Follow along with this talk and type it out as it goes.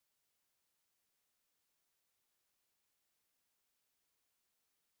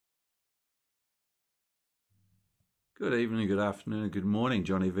Good evening, good afternoon, good morning.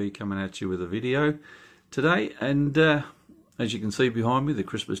 Johnny V coming at you with a video today. And as you can see behind me, the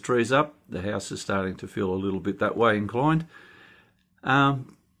Christmas tree's up. The house is starting to feel a little bit that way inclined. But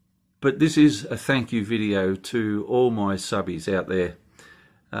this is a thank you video to all my subbies out there.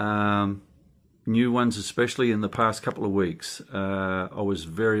 New ones especially in the past couple of weeks. I was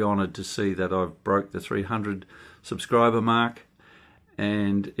very honoured to see that I've broke the 300 subscriber mark.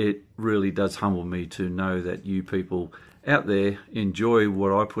 And it really does humble me to know that you people out there enjoy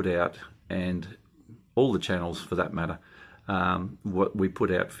what I put out, and all the channels for that matter, what we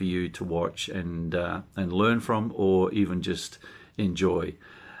put out for you to watch and learn from, or even just enjoy.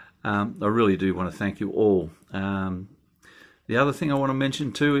 I really do want to thank you all. The other thing I want to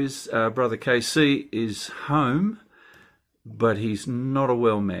mention too is Brother KC is home, but he's not a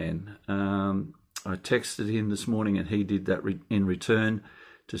well man. I texted him this morning and he did that in return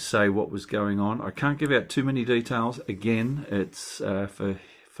to say what was going on. I can't give out too many details. Again, it's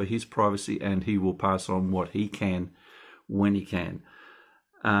for his privacy, and he will pass on what he can when he can.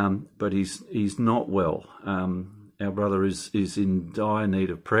 But he's not well. Our brother is in dire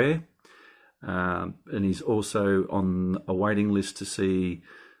need of prayer, and he's also on a waiting list to see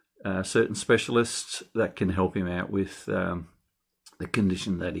certain specialists that can help him out with the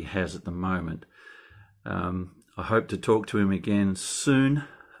condition that he has at the moment. I hope to talk to him again soon,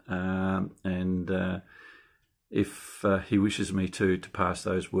 and if he wishes me to pass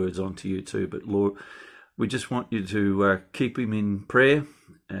those words on to you too. But Lord, we just want you to keep him in prayer,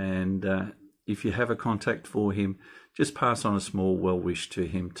 and if you have a contact for him, just pass on a small well wish to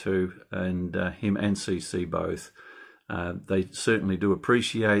him too, and him and CC both. They certainly do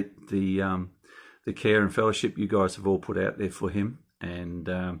appreciate the care and fellowship you guys have all put out there for him,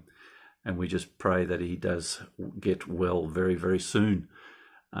 and we just pray that he does get well very, very soon.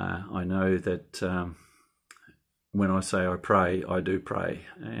 I know that when I say I pray, I do pray.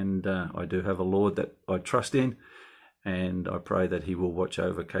 And I do have a Lord that I trust in. And I pray that he will watch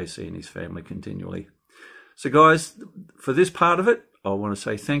over Casey and his family continually. So guys, for this part of it, I want to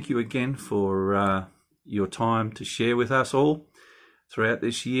say thank you again for your time to share with us all throughout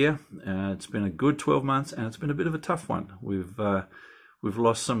this year. It's been a good 12 months, and it's been a bit of a tough one. We've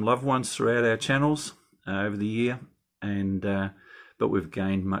lost some loved ones throughout our channels over the year, and but we've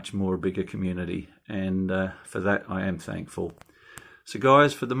gained much more, a bigger community, and for that I am thankful. So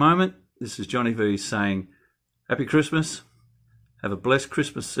guys, for the moment, this is Johnny V saying Happy Christmas, have a blessed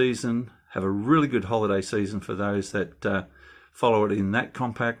Christmas season, have a really good holiday season for those that follow it in that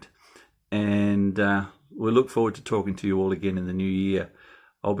compact, and we look forward to talking to you all again in the new year.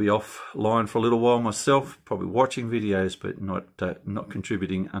 I'll be offline for a little while myself, probably watching videos, but not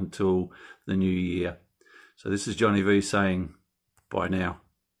contributing until the new year. So this is Johnny V saying bye now.